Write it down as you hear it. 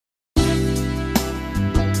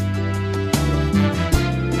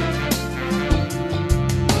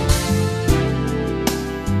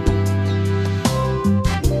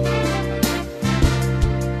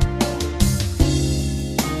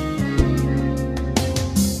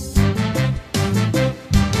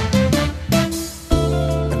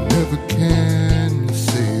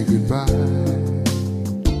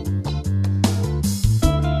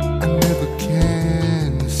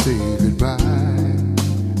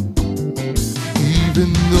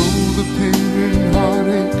Even though the pain and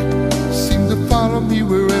heartache seem to follow me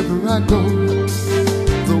wherever I go,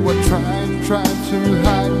 though I try to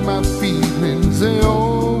hide my feelings, they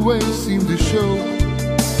always seem to show.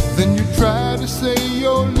 Then you try to say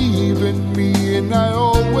you're leaving me, and I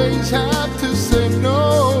always have to say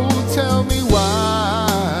no. Tell me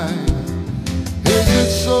why is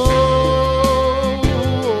it so?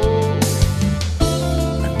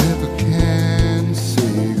 I never can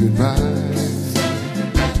say goodbye.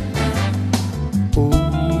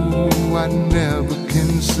 Oh, I never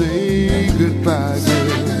can say goodbye,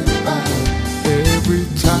 girl. Every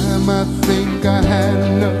time I think I had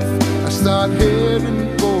enough, I start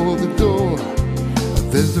heading for the door.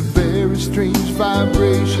 There's a very strange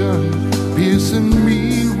vibration piercing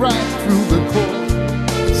me right through the core.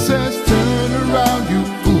 It says, turn around, you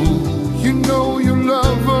fool. You know you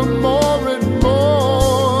love her more and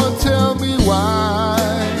more. Tell me why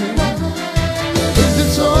is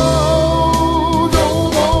it so?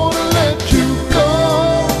 Don't wanna let you go.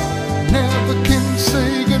 Never can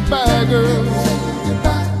say goodbye, girl.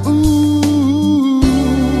 Ooh,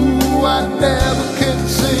 I never can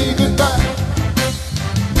say goodbye.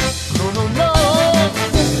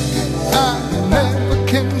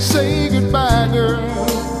 Say goodbye, girl.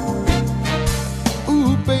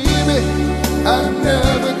 Ooh, baby, I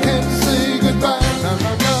never can say goodbye. No,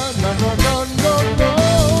 no, no, no, no, no, no,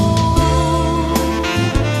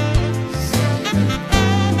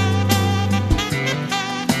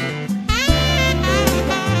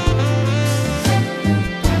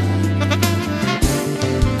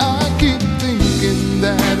 I keep thinking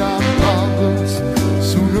that our problems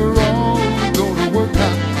sooner on gonna work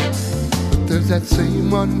out. There's that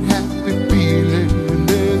same unhappy feeling